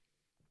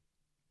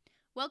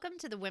Welcome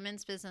to the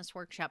Women's Business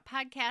Workshop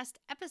Podcast,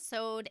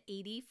 episode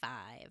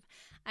 85.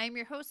 I am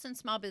your host and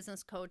small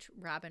business coach,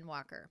 Robin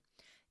Walker.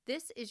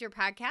 This is your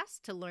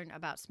podcast to learn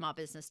about small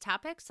business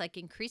topics like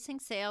increasing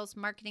sales,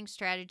 marketing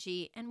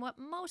strategy, and what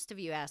most of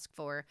you ask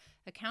for,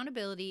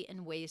 accountability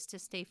and ways to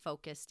stay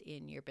focused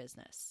in your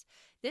business.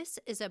 This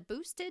is a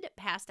boosted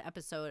past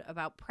episode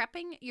about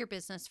prepping your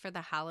business for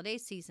the holiday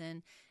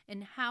season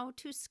and how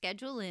to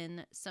schedule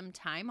in some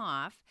time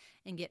off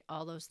and get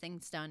all those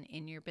things done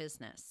in your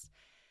business.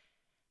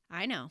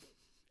 I know,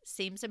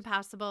 seems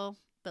impossible,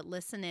 but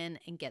listen in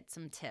and get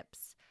some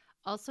tips.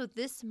 Also,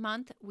 this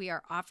month, we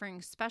are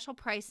offering special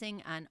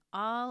pricing on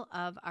all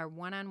of our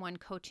one-on-one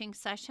coaching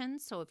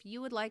sessions. So if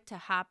you would like to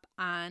hop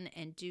on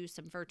and do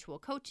some virtual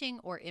coaching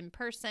or in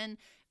person,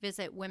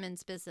 visit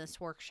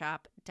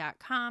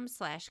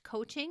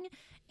womensbusinessworkshop.com/coaching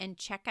and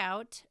check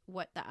out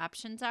what the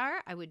options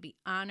are. I would be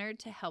honored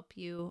to help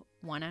you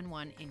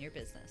one-on-one in your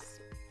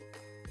business.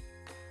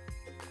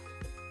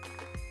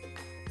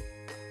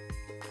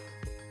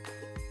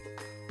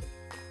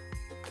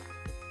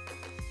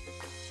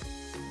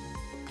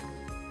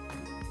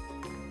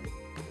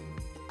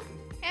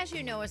 As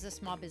you know, as a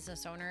small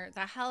business owner,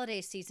 the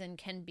holiday season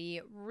can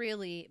be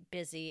really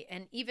busy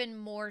and even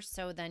more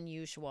so than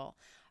usual.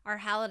 Our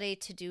holiday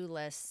to-do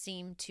lists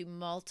seem to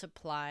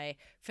multiply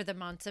for the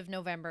months of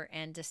November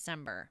and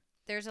December.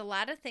 There's a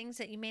lot of things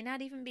that you may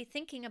not even be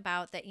thinking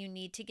about that you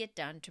need to get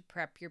done to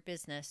prep your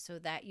business so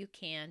that you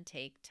can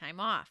take time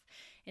off.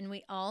 And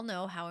we all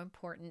know how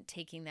important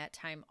taking that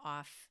time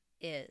off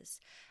is.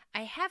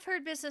 I have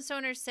heard business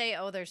owners say,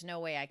 oh, there's no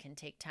way I can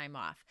take time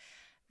off.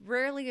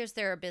 Rarely is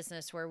there a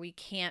business where we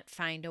can't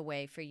find a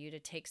way for you to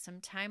take some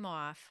time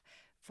off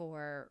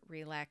for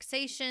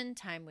relaxation,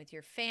 time with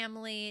your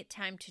family,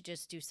 time to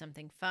just do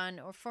something fun,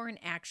 or for an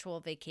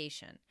actual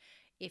vacation.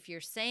 If you're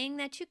saying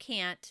that you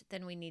can't,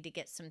 then we need to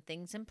get some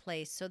things in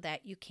place so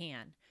that you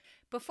can.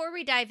 Before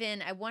we dive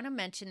in, I want to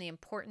mention the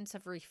importance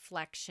of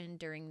reflection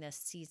during this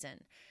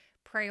season.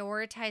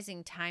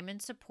 Prioritizing time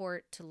and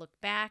support to look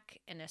back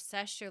and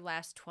assess your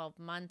last 12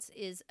 months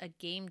is a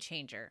game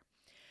changer.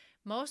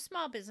 Most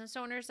small business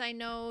owners I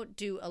know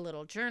do a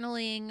little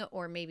journaling,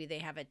 or maybe they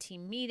have a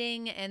team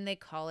meeting and they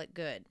call it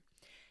good.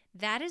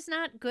 That is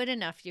not good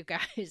enough, you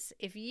guys.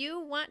 If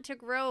you want to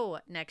grow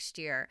next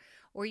year,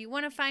 or you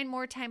want to find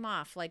more time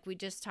off like we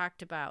just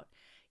talked about,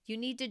 you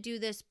need to do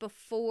this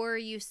before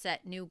you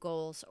set new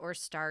goals or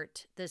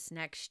start this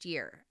next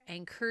year. I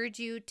encourage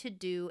you to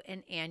do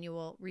an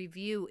annual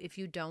review if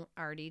you don't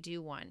already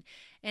do one.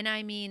 And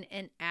I mean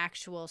an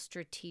actual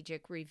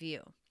strategic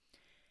review.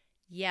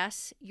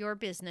 Yes, your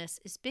business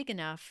is big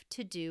enough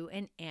to do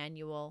an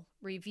annual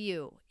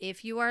review.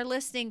 If you are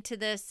listening to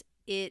this,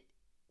 it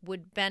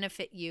would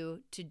benefit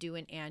you to do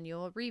an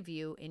annual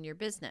review in your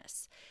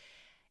business.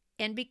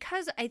 And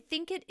because I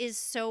think it is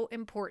so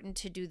important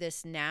to do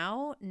this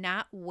now,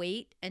 not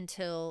wait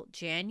until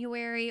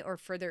January or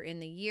further in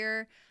the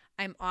year,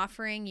 I'm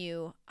offering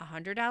you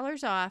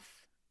 $100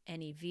 off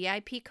any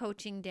VIP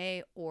coaching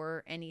day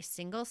or any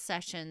single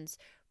sessions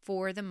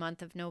for the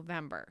month of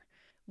November.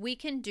 We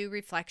can do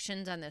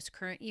reflections on this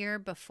current year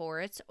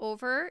before it's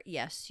over.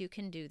 Yes, you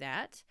can do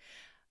that.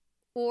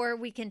 Or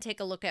we can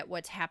take a look at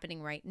what's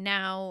happening right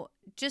now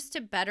just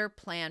to better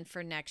plan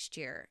for next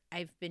year.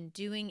 I've been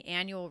doing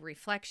annual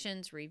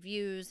reflections,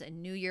 reviews,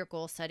 and New Year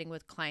goal setting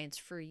with clients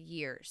for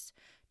years.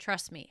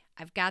 Trust me,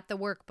 I've got the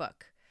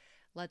workbook.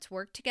 Let's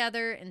work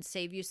together and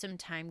save you some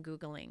time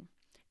Googling.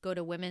 Go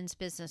to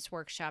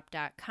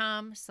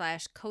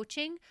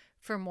womensbusinessworkshop.com/coaching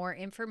for more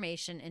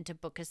information and to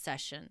book a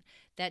session.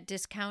 That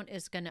discount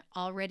is going to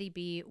already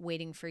be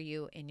waiting for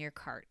you in your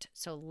cart.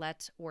 So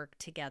let's work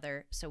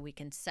together so we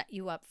can set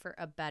you up for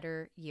a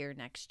better year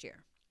next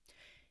year.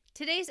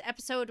 Today's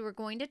episode, we're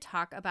going to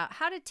talk about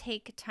how to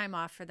take time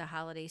off for the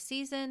holiday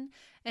season.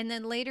 And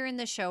then later in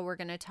the show, we're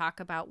going to talk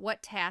about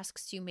what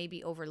tasks you may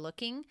be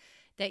overlooking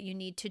that you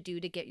need to do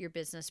to get your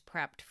business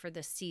prepped for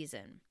the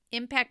season.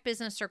 Impact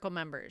Business Circle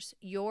members,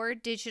 your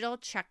digital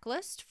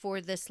checklist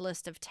for this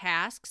list of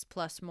tasks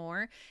plus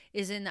more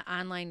is in the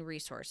online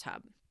resource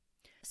hub.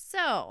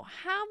 So,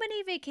 how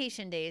many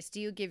vacation days do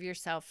you give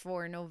yourself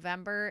for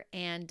November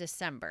and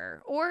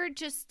December, or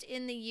just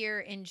in the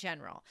year in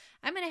general?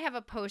 I'm going to have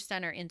a post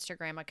on our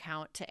Instagram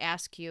account to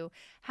ask you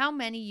how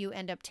many you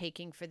end up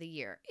taking for the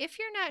year. If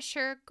you're not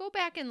sure, go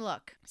back and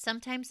look.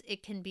 Sometimes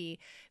it can be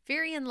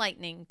very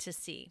enlightening to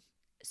see.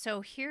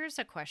 So here's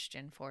a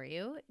question for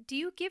you. Do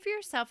you give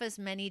yourself as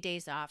many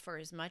days off or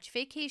as much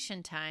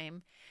vacation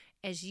time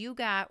as you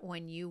got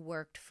when you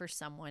worked for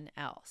someone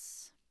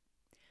else?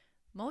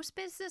 Most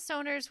business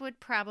owners would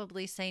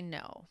probably say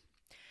no.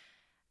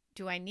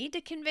 Do I need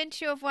to convince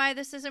you of why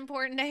this is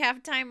important to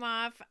have time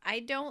off? I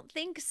don't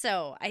think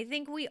so. I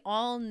think we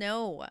all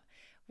know.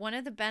 One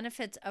of the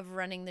benefits of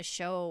running the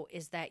show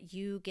is that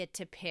you get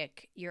to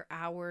pick your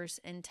hours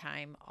and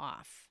time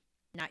off.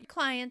 Not your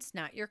clients,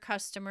 not your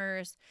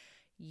customers.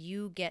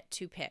 You get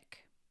to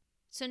pick.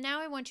 So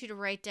now I want you to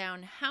write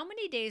down how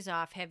many days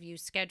off have you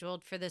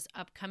scheduled for this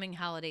upcoming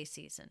holiday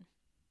season?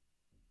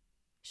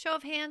 Show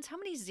of hands, how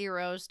many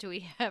zeros do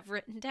we have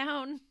written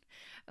down?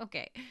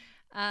 Okay,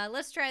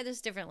 let's try this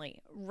differently.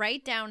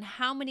 Write down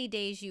how many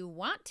days you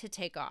want to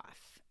take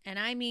off. And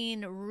I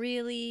mean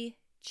really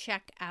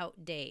check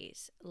out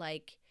days,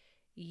 like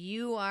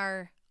you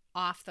are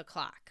off the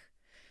clock.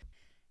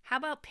 How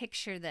about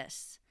picture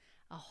this?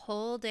 A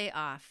whole day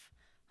off,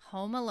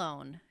 home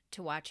alone,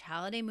 to watch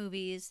holiday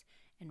movies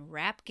and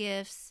wrap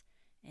gifts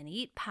and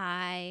eat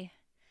pie.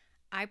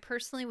 I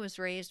personally was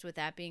raised with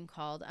that being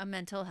called a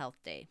mental health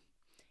day.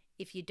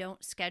 If you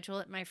don't schedule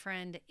it, my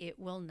friend, it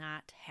will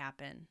not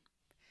happen.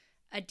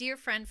 A dear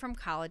friend from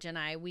college and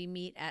we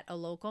meet at a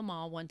local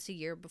mall once a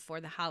year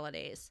before the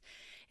holidays.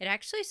 It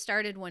actually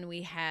started when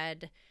we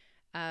had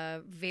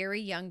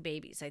very young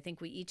babies. I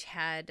think we each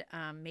had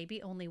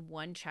maybe only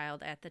one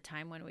child at the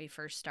time when we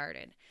first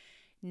started.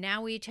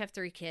 Now we each have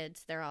 3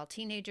 kids. They're all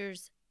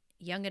teenagers,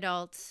 young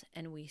adults,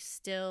 and we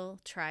still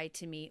try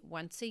to meet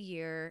once a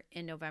year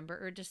in November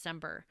or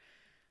December.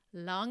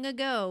 Long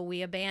ago,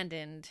 we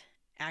abandoned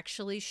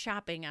actually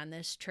shopping on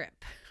this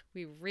trip.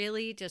 We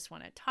really just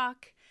want to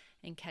talk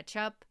and catch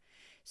up.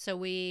 So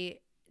we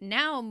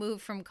now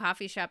move from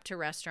coffee shop to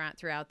restaurant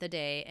throughout the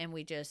day, and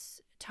we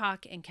just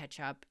talk and catch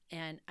up.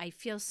 And I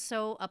feel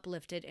so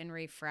uplifted and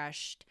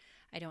refreshed.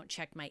 I don't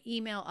check my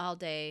email all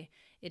day.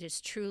 It is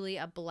truly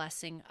a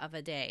blessing of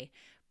a day.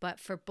 But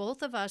for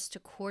both of us to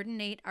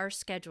coordinate our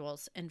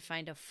schedules and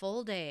find a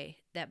full day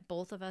that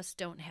both of us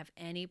don't have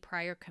any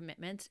prior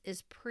commitments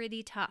is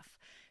pretty tough.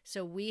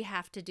 So we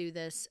have to do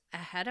this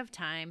ahead of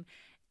time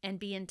and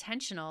be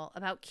intentional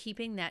about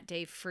keeping that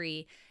day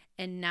free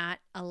and not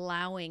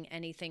allowing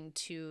anything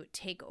to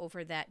take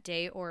over that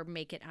day or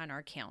make it on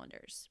our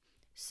calendars.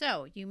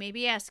 So you may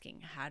be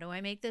asking, how do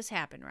I make this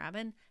happen,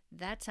 Robin?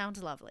 That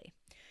sounds lovely.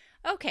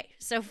 Okay,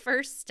 so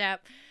first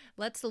step,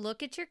 let's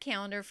look at your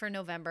calendar for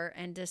November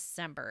and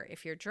December.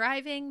 If you're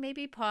driving,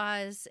 maybe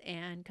pause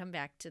and come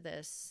back to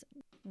this.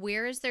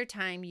 Where is there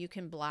time you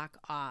can block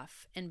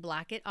off, and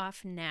block it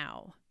off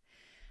now?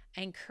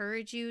 I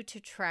encourage you to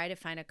try to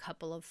find a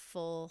couple of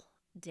full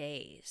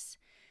days.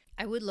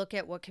 I would look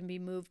at what can be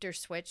moved or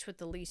switched with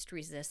the least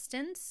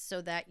resistance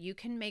so that you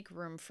can make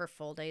room for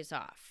full days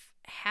off.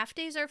 Half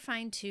days are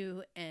fine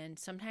too, and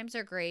sometimes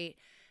are great,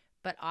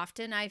 but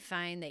often I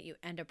find that you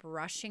end up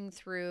rushing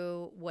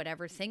through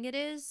whatever thing it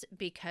is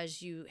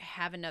because you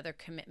have another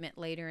commitment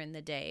later in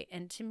the day.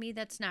 And to me,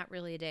 that's not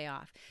really a day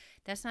off.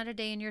 That's not a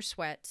day in your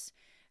sweats.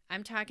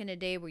 I'm talking a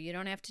day where you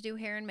don't have to do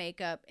hair and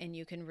makeup and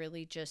you can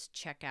really just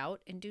check out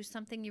and do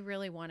something you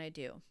really want to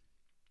do.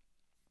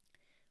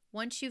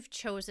 Once you've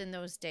chosen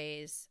those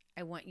days,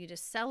 I want you to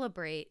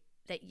celebrate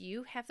that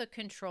you have the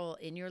control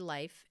in your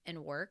life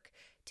and work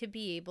to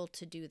be able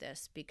to do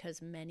this,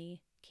 because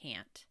many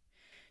can't.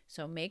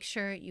 So make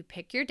sure you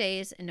pick your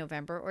days in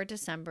November or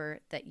December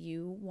that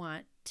you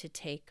want to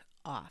take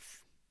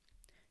off.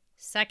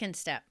 Second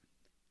step,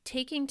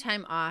 taking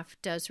time off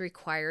does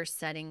require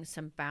setting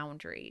some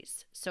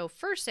boundaries. So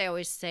first, I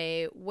always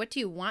say, what do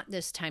you want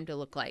this time to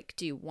look like?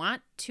 Do you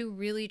want to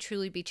really,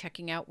 truly be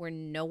checking out where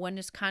no one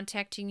is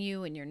contacting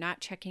you and you're not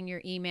checking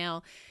your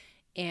email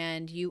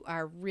and you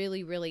are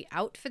really, really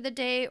out for the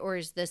day? Or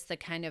is this the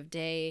kind of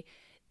day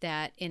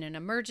that in an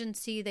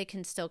emergency, they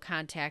can still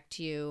contact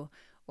you?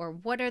 Or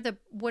what are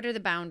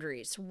the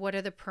boundaries? What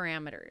are the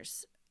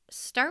parameters?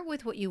 Start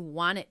with what you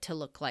want it to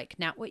look like,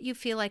 not what you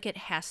feel like it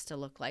has to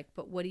look like,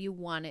 but what do you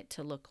want it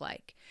to look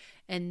like?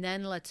 And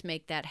then let's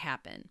make that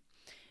happen.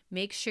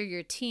 Make sure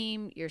your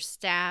team, your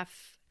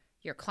staff,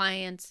 your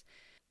clients,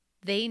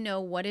 they know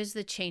what is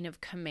the chain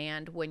of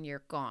command when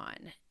you're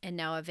gone. And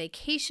now a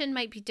vacation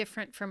might be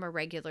different from a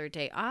regular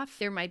day off.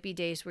 There might be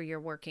days where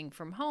you're working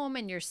from home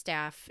and your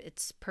staff,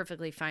 it's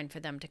perfectly fine for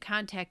them to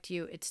contact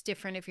you. It's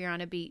different if you're on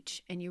a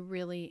beach and you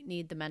really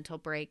need the mental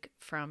break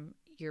from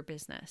your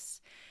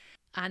business.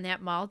 On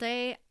that mall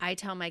day, I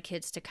tell my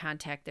kids to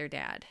contact their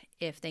dad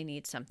if they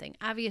need something.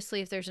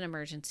 Obviously, if there's an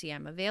emergency,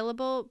 I'm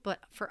available. But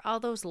for all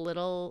those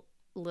little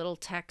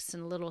texts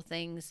and little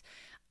things,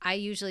 I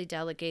usually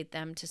delegate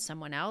them to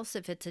someone else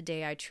if it's a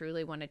day I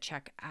truly want to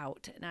check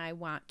out and I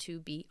want to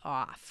be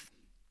off.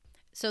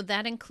 So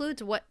that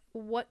includes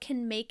what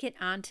can make it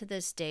onto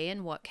this day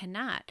and what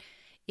cannot.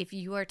 If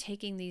you are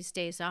taking these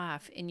days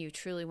off and you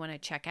truly want to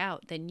check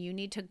out, then you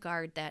need to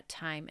guard that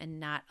time and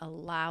not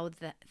allow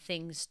the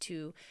things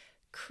to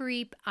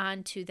creep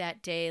onto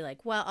that day.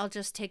 Like, well, I'll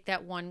just take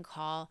that one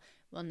call.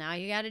 Well, now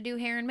you got to do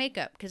hair and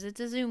makeup because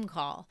it's a Zoom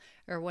call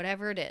or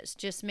whatever it is.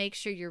 Just make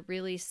sure you're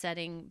really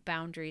setting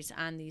boundaries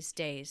on these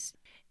days.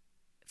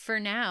 For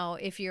now,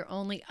 if you're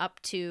only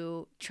up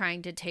to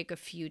trying to take a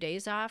few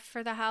days off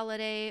for the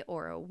holiday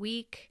or a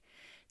week,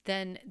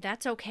 then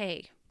that's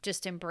okay.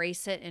 Just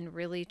embrace it and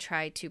really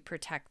try to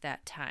protect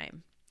that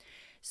time.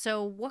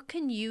 So what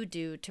can you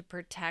do to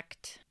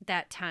protect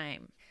that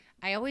time?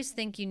 I always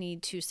think you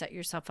need to set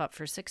yourself up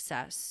for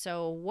success.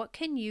 So what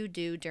can you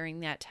do during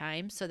that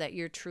time so that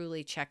you're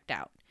truly checked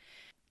out?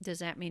 Does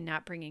that mean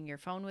not bringing your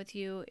phone with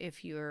you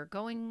if you're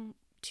going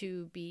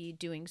to be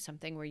doing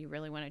something where you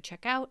really want to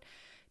check out?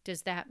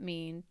 Does that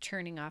mean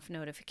turning off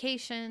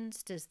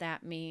notifications? Does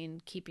that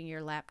mean keeping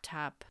your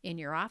laptop in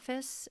your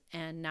office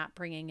and not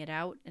bringing it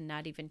out and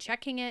not even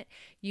checking it?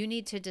 You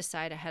need to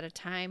decide ahead of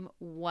time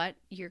what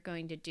you're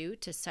going to do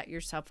to set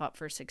yourself up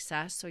for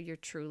success so you're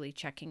truly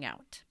checking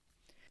out.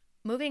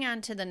 Moving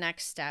on to the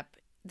next step,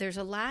 there's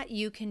a lot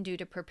you can do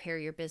to prepare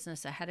your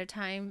business ahead of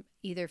time,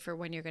 either for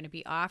when you're going to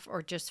be off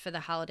or just for the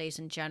holidays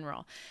in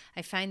general.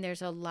 I find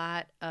there's a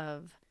lot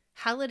of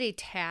holiday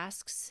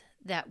tasks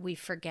that we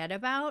forget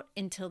about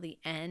until the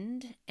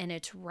end, and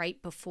it's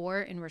right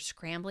before, and we're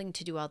scrambling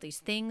to do all these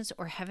things,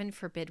 or heaven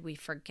forbid we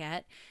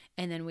forget,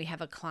 and then we have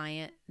a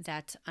client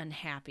that's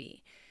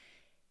unhappy.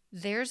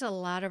 There's a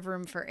lot of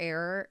room for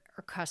error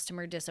or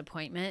customer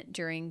disappointment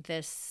during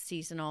this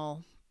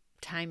seasonal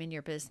time in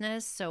your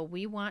business, so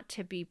we want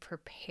to be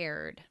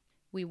prepared.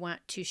 We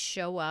want to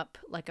show up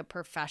like a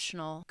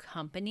professional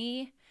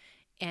company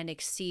and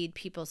exceed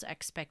people's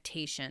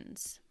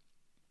expectations.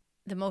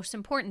 The most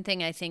important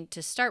thing, I think,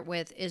 to start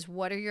with is,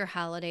 what are your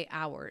holiday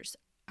hours?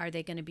 Are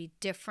they going to be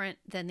different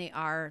than they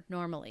are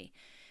normally?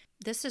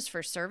 This is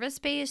for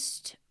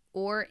service-based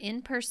or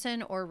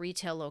in-person or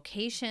retail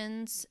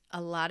locations. A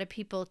lot of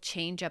people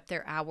change up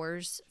their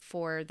hours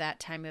for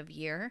that time of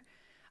year.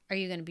 Are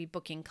you going to be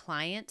booking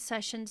client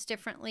sessions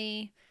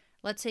differently?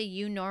 Let's say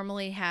you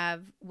normally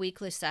have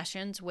weekly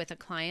sessions with a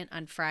client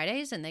on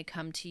Fridays and they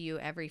come to you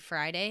every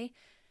Friday.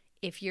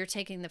 If you're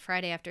taking the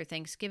Friday after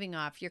Thanksgiving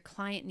off, your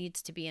client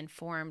needs to be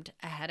informed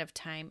ahead of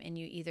time, and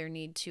you either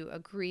need to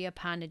agree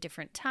upon a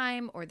different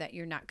time or that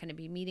you're not going to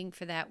be meeting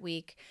for that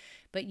week.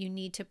 But you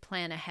need to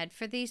plan ahead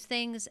for these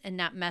things and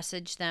not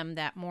message them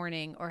that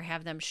morning or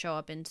have them show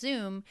up in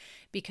Zoom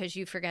because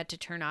you forgot to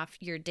turn off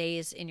your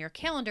days in your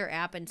calendar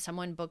app and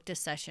someone booked a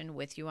session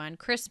with you on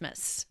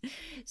Christmas.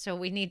 So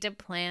we need to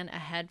plan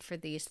ahead for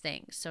these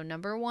things. So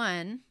number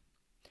one,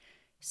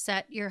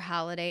 set your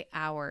holiday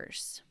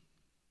hours.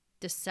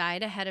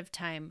 Decide ahead of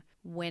time,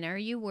 when are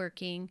you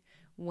working?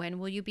 When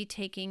will you be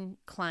taking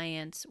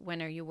clients?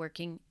 When are you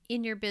working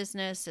in your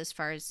business as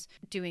far as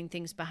doing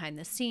things behind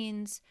the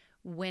scenes?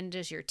 When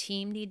does your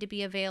team need to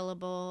be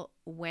available?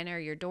 When are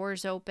your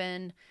doors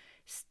open?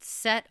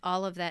 Set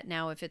all of that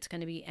now if it's going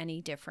to be any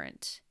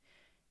different.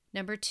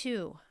 Number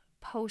two,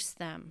 post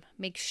them.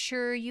 Make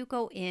sure you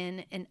go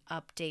in and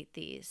update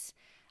these.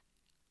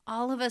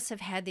 All of us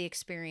have had the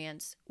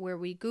experience where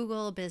we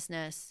Google a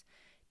business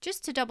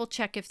just to double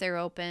check if they're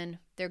open.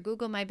 They're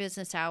Google My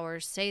Business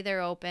hours, say they're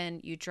open,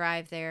 you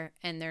drive there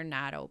and they're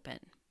not open.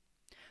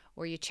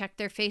 Or you check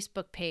their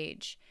Facebook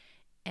page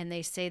and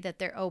they say that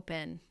they're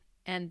open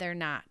and they're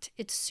not.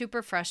 It's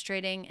super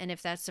frustrating. And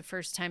if that's the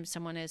first time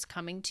someone is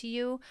coming to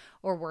you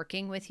or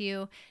working with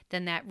you,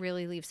 then that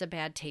really leaves a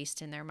bad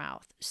taste in their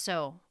mouth.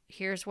 So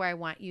here's where I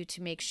want you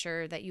to make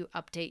sure that you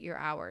update your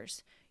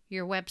hours.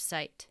 Your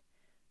website,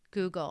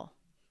 Google,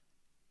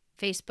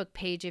 Facebook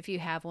page if you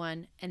have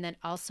one, and then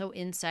also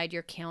inside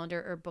your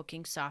calendar or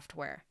booking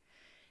software.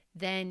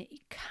 Then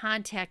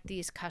contact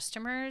these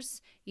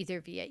customers either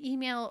via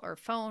email or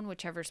phone,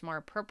 whichever's more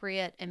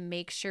appropriate, and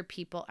make sure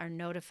people are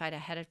notified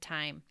ahead of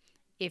time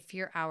if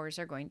your hours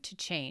are going to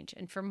change.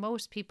 And for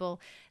most people,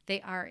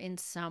 they are in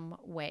some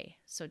way.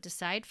 So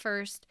decide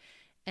first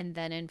and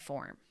then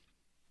inform.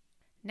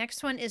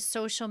 Next one is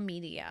social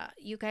media.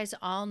 You guys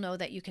all know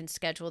that you can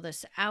schedule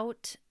this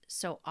out.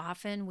 So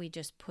often we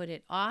just put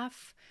it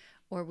off,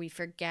 or we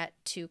forget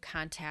to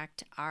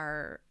contact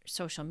our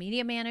social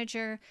media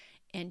manager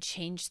and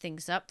change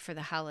things up for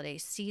the holiday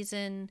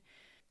season.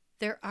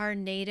 There are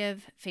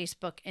native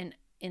Facebook and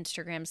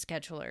Instagram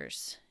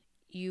schedulers.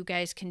 You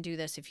guys can do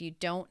this. If you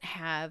don't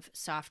have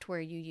software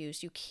you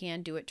use, you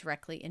can do it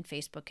directly in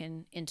Facebook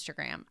and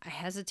Instagram. I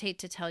hesitate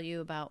to tell you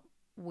about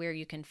where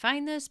you can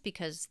find this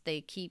because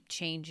they keep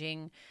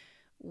changing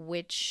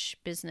which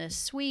business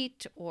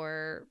suite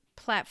or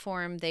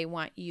platform they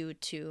want you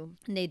to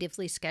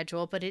natively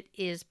schedule, but it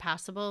is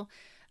possible.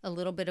 A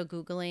little bit of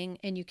Googling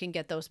and you can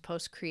get those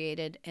posts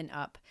created and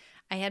up.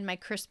 I had my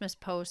Christmas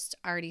post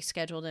already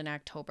scheduled in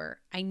October.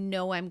 I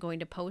know I'm going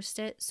to post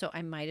it, so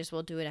I might as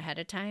well do it ahead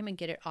of time and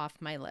get it off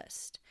my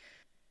list.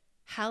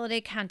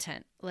 Holiday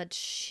content. Let's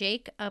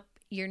shake up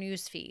your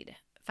newsfeed.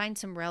 Find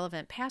some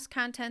relevant past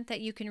content that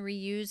you can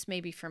reuse,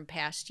 maybe from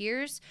past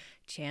years.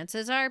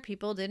 Chances are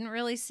people didn't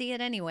really see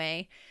it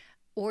anyway.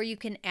 Or you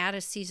can add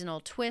a seasonal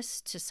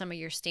twist to some of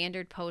your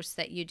standard posts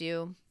that you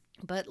do.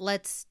 But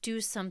let's do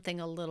something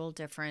a little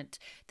different.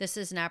 This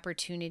is an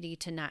opportunity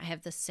to not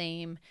have the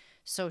same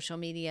social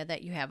media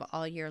that you have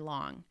all year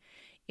long.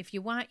 If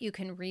you want, you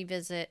can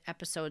revisit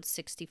episode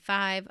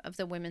 65 of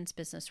the Women's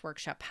Business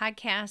Workshop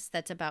podcast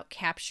that's about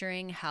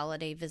capturing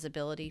holiday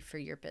visibility for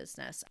your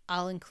business.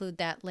 I'll include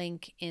that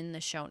link in the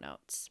show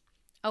notes.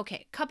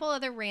 Okay, a couple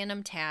other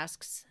random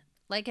tasks.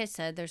 Like I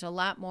said, there's a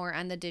lot more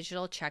on the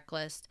digital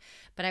checklist,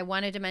 but I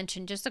wanted to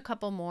mention just a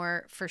couple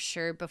more for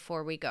sure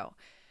before we go.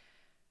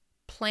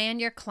 Plan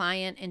your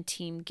client and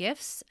team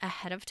gifts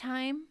ahead of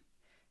time.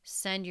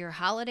 Send your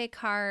holiday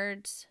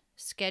cards.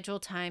 Schedule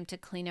time to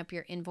clean up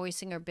your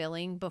invoicing or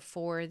billing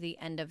before the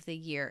end of the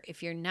year.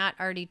 If you're not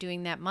already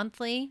doing that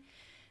monthly,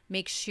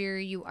 Make sure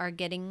you are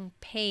getting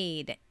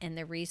paid. And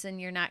the reason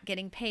you're not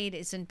getting paid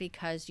isn't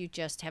because you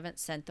just haven't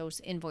sent those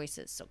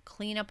invoices. So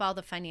clean up all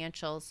the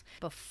financials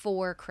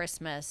before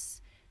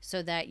Christmas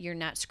so that you're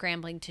not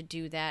scrambling to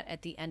do that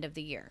at the end of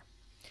the year.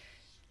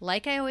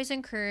 Like I always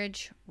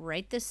encourage,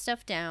 write this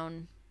stuff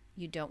down.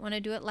 You don't want to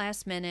do it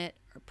last minute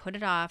or put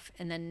it off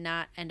and then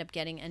not end up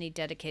getting any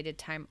dedicated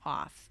time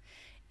off.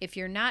 If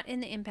you're not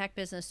in the Impact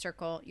Business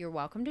Circle, you're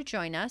welcome to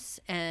join us,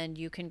 and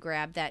you can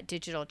grab that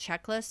digital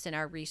checklist in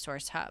our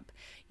resource hub.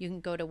 You can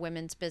go to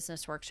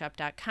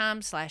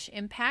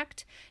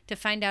womensbusinessworkshop.com/impact to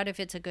find out if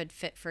it's a good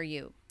fit for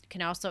you. You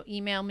can also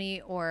email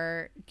me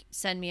or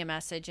send me a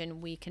message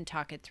and we can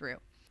talk it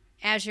through.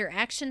 As your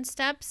action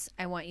steps,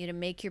 I want you to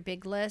make your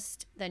big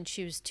list, then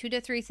choose 2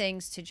 to 3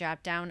 things to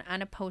jot down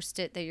on a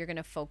Post-it that you're going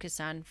to focus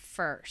on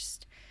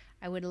first.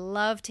 I would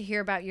love to hear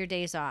about your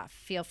days off.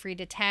 Feel free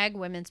to tag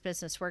Women's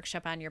Business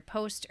Workshop on your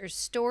post or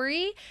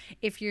story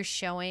if you're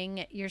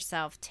showing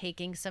yourself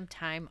taking some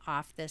time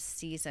off this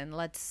season.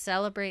 Let's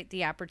celebrate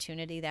the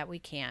opportunity that we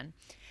can.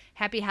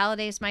 Happy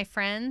holidays, my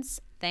friends.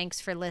 Thanks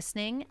for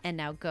listening, and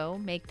now go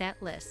make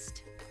that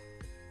list.